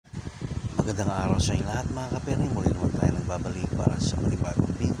Magandang araw sa inyo lahat mga kapere. Muli naman tayo nagbabalik para sa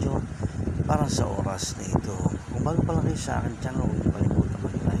panibagong video para sa oras na ito. Kung bago pa lang kayo sa akin channel, huwag niyo kalimutan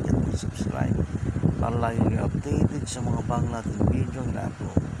mag-like at mag-subscribe para lagi kayo updated sa mga bagong nating video na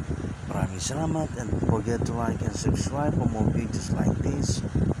upload. Maraming salamat, and don't forget to like and subscribe for more videos like this.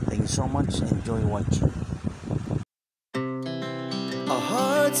 Thank you so much. Enjoy watching. Our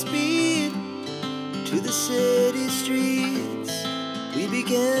hearts beat to the city streets. We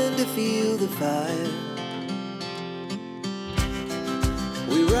began to feel the fire.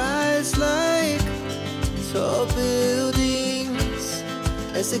 We rise like tall buildings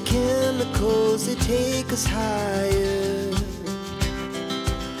as the chemicals, they take us higher.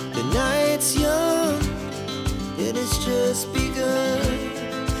 The night's young, it has just begun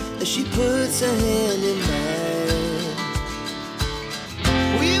as she puts her hand in mine.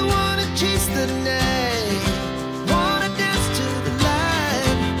 We wanna chase the night, wanna dance to the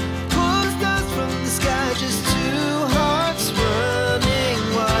light, pull the stars from the sky, just two hearts running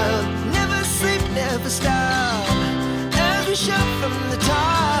wild. Never sleep, never stop, as we shout from the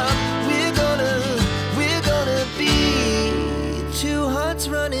top. We're gonna be two hearts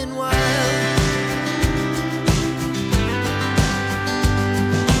running wild.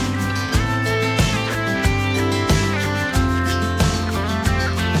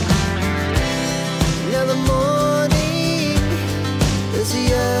 Now the morning is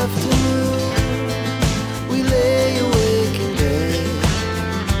the afternoon.